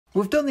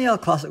We've done the El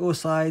Clasico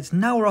sides,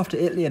 now we're off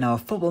to Italy in our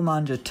Football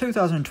Manager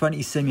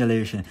 2020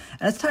 simulation,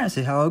 and it's time to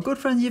see how our good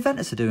friends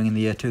Juventus are doing in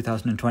the year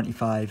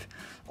 2025,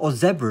 or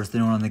Zebra as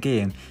they're known on the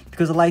game,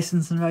 because of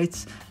licensing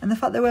rights, and the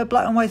fact they wear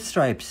black and white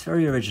stripes,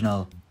 very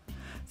original.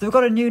 They've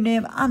got a new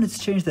name and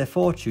it's changed their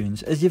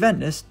fortunes, as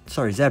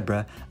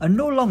Zebra, are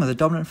no longer the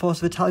dominant force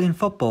of Italian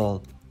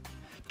football.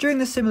 During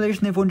this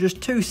simulation they've won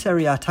just 2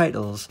 Serie A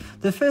titles,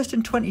 the first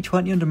in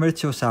 2020 under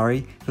Maurizio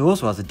Sarri, who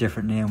also has a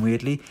different name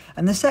weirdly,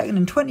 and the second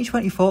in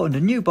 2024 under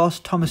new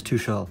boss Thomas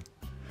Tuchel.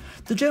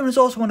 The Germans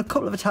also won a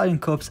couple of Italian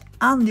Cups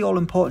and the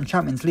all-important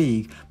Champions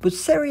League, but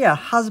Serie A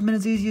hasn't been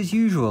as easy as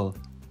usual.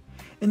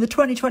 In the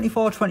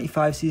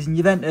 2024-25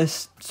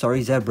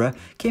 season Zebra,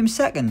 came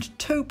second,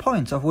 2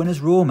 points off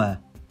winners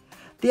Roma.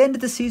 They ended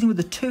the season with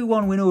a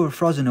 2-1 win over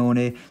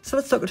Frosinone, so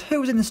let's look at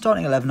who was in the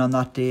starting 11 on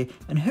that day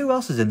and who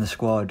else is in the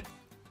squad.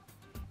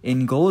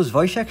 In goal is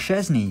Wojciech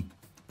Szczesny.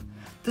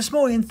 The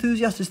Smolny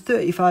enthusiast is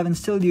 35 and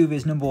still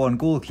Juve's number 1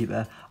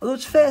 goalkeeper, although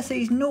it's fair to say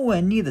he's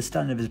nowhere near the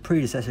standard of his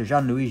predecessor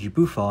Gianluigi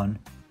Buffon.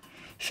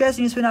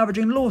 Szczesny has been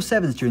averaging low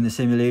 7s during the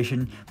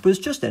simulation, but has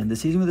just ended the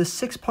season with a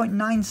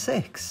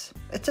 6.96.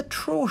 It's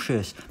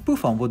atrocious,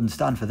 Buffon wouldn't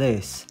stand for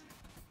this.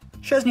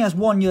 Szczesny has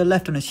 1 year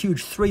left on his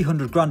huge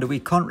 $300,000 a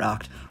week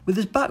contract, with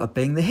his backup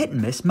being the hit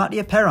and miss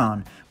Mattia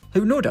Perrin,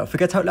 who no doubt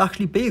forgets how to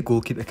actually be a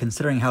goalkeeper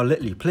considering how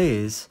little he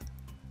plays.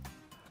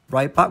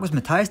 Right back was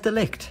Matthijs de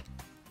Ligt.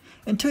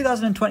 In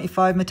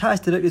 2025,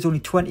 Matthijs de Ligt is only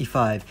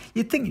 25.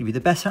 You'd think he'd be the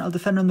best central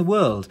defender in the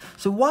world,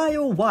 so why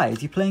oh why is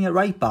he playing at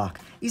right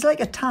back? He's like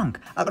a tank,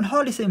 I can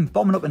hardly see him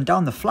bombing up and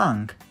down the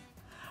flank.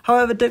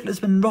 However, de Ligt has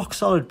been rock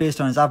solid based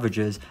on his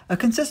averages, a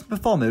consistent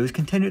performer who has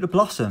continued to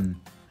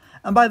blossom.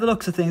 And by the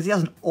looks of things, he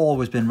hasn't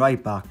always been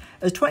right back,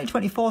 as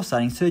 2024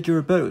 signing Sergio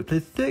Roberto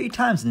played 30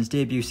 times in his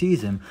debut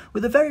season,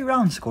 with a very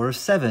round score of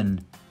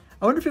 7.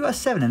 I wonder if he got a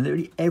 7 in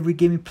literally every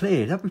game he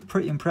played, that'd be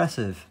pretty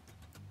impressive.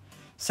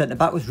 Centre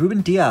back was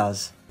Ruben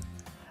Diaz.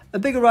 A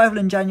big arrival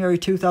in January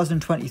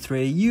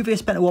 2023, Juve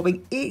spent a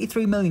whopping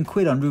 83 million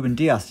quid on Ruben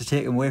Diaz to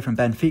take him away from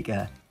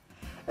Benfica.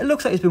 It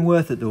looks like he's been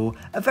worth it though,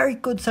 a very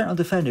good central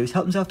defender who's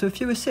helped himself to a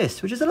few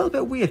assists, which is a little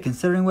bit weird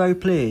considering where he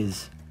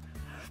plays.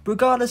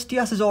 Regardless,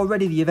 Diaz is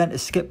already the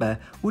Juventus skipper,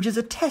 which is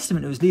a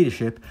testament to his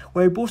leadership,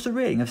 where he boasts a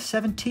rating of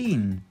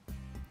 17.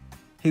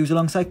 He was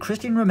alongside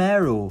Cristiano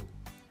Romero.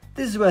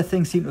 This is where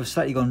things seem to have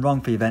slightly gone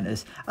wrong for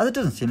Juventus, as it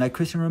doesn't seem like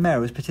Cristiano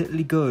Romero is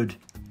particularly good.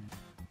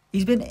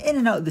 He's been in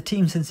and out of the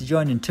team since he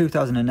joined in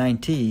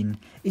 2019,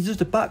 he's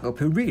just a backup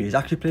who really has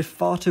actually played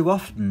far too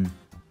often.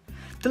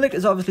 De Ligt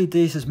is obviously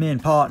Diaz's main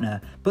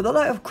partner, but the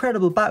lack of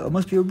credible backup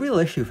must be a real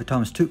issue for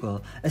Thomas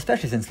Tuchel,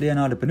 especially since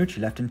Leonardo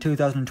Bonucci left in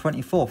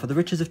 2024 for the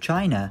riches of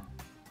China.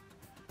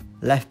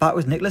 Left back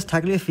was Nicolas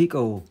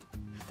Tagliafico.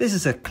 This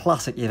is a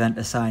classic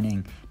Juventus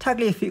signing.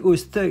 Tagliafico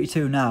is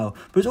 32 now,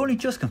 but has only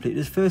just completed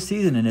his first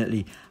season in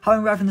Italy,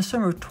 having arrived in the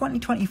summer of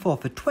 2024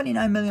 for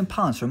 £29 million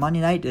from Man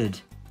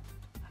United.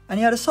 And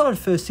he had a solid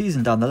first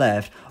season down the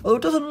left, although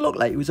it doesn't look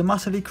like he was a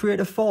massively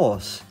creative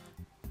force.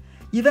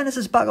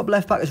 Juventus' backup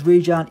left back is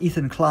Rajan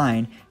Ethan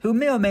Klein, who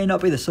may or may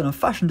not be the son of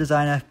fashion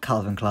designer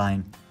Calvin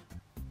Klein.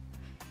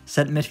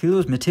 Centre midfielder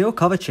was Mateo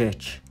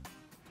Kovacic.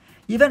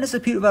 Juventus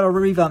appear to have had a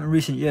revamp in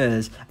recent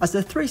years, as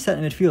their 3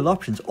 centre midfield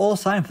options all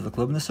signed for the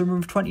club in the summer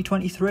of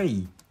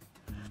 2023.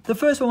 The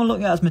first one we're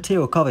looking at is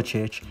Mateo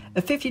Kovacic,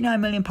 a £59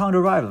 million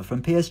arrival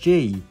from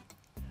PSG.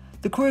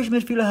 The Croatian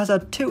midfielder has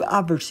had 2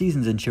 average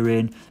seasons in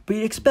Turin, but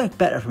you'd expect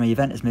better from a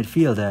Juventus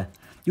midfielder.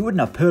 You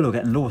wouldn't have Pirlo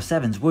getting low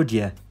 7s, would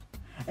you?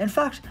 In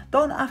fact, there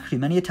aren't actually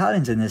many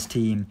Italians in this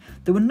team.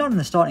 There were none in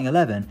the starting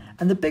 11,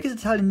 and the biggest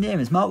Italian name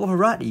is Marco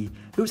Verratti,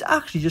 who was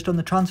actually just on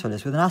the transfer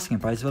list with an asking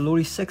price of a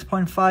lowly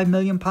 £6.5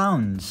 million.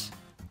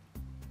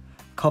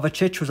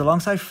 Kovacic was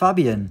alongside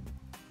Fabian.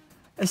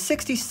 A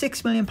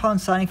 £66 million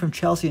signing from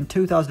Chelsea in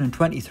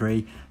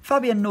 2023,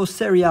 Fabian knows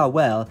Serie A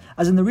well,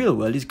 as in the real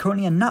world he's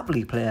currently a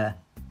Napoli player.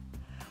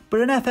 But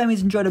in FM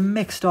he's enjoyed a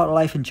mixed start of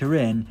life in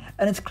Turin,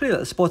 and it's clear that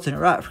the Sports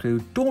Interact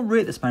crew don't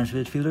rate the Spanish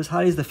midfielder as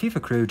highly as the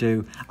FIFA crew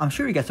do. I'm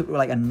sure he gets up to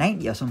like a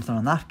 90 or something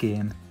on that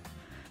game.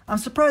 I'm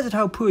surprised at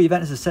how poor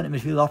Juventus' centre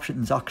midfield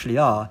options actually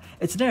are.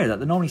 It's an area that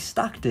they're normally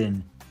stacked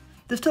in.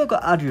 They've still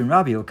got Adrian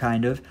Rabiot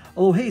kind of,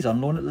 although he's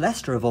on loan at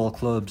Leicester of all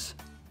clubs.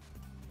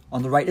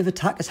 On the right of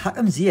attack is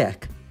Hakim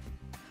Ziyech.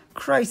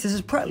 Christ, this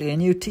is practically a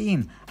new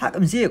team.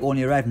 Hakim Ziyech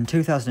only arrived in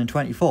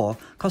 2024,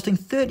 costing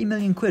 30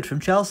 million quid from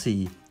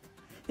Chelsea.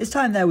 His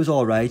time there was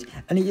alright,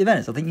 and at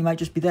Juventus I think he might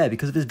just be there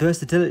because of his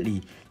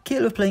versatility,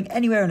 capable of playing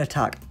anywhere in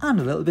attack and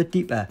a little bit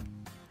deeper.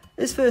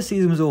 His first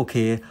season was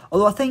okay,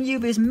 although I think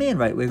Juve's main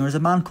right winger is a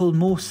man called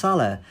Mo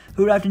Salah,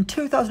 who arrived in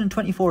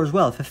 2024 as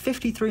well for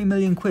 53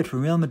 million quid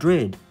from Real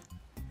Madrid.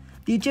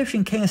 The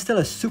Egyptian king is still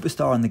a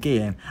superstar in the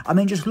game. I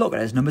mean, just look at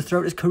his numbers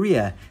throughout his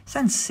career.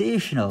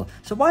 Sensational.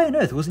 So why on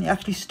earth wasn't he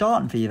actually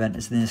starting for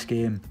Juventus in this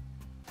game?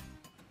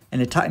 In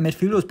attacking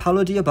midfield was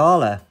Paulo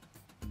Dybala.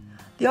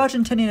 The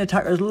Argentinian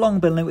attacker has long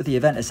been linked with the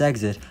Juventus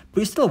exit,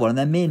 but he's still one of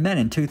their main men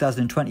in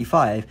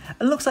 2025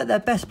 and looks like their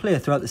best player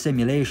throughout the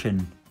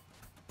simulation.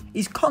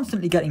 He's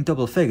constantly getting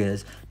double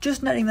figures,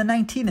 just netting the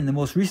 19 in the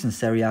most recent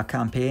Serie A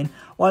campaign,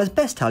 while his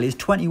best tally is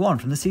 21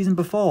 from the season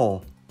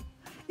before.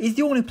 He's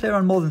the only player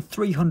on more than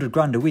 300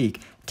 grand a week,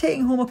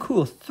 taking home a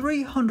cool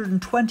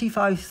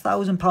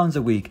 £325,000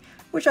 a week,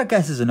 which I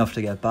guess is enough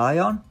to get by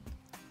on.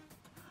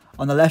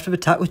 On the left of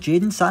attack was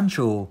Jadon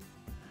Sancho.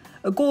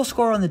 A goal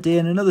scorer on the day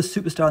and another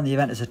superstar in the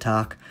Juventus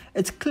attack,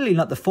 it's clearly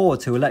not the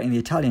forwards who are letting the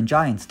Italian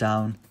giants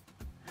down.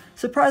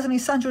 Surprisingly,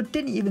 Sancho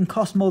didn't even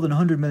cost more than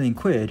 100 million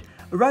quid,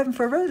 arriving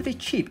for a relatively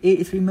cheap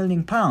 £83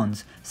 million,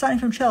 signing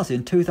from Chelsea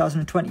in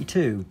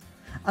 2022.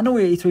 I know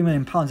 £83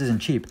 million isn't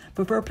cheap,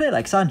 but for a player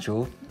like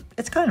Sancho,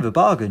 it's kind of a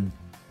bargain.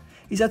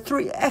 He's had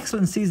 3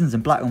 excellent seasons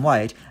in black and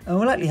white, and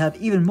will likely have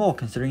even more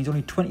considering he's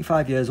only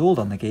 25 years old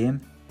on the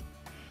game.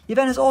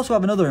 Juventus also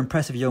have another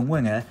impressive young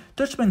winger,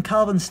 Dutchman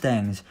Calvin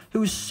Stengs,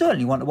 who is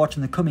certainly one to watch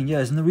in the coming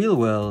years in the real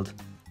world.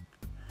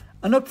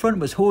 And up front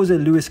was Jose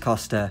Luis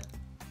Costa.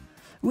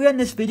 We end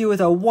this video with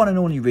our one and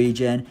only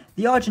regen,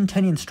 the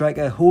Argentinian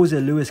striker Jose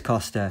Luis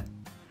Costa.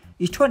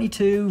 He's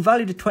 22,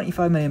 valued at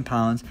 £25 million,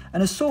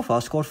 and has so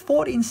far scored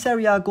 14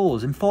 Serie A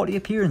goals in 40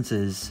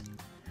 appearances.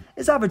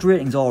 His average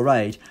rating's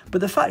alright,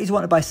 but the fact he's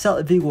wanted by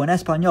Celta Vigo and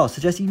Espanyol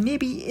suggests he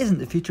maybe isn't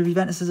the future of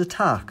Juventus'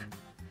 attack.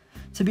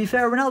 To be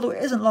fair,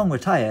 Ronaldo isn't long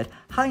retired,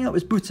 hanging up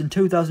his boots in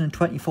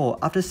 2024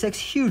 after 6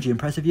 hugely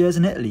impressive years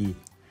in Italy.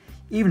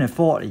 Even at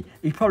 40,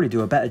 he'd probably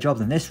do a better job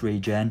than this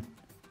regen.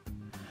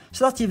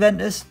 So that's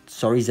Juventus,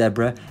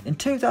 Zebra, in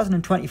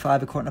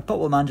 2025 according to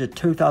Football Manager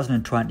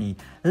 2020.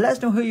 Let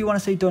us know who you want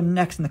to see done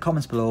next in the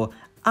comments below.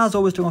 As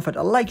always, don't forget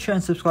to like, share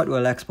and subscribe to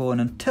Elecspo,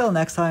 and until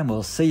next time,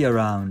 we'll see you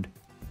around.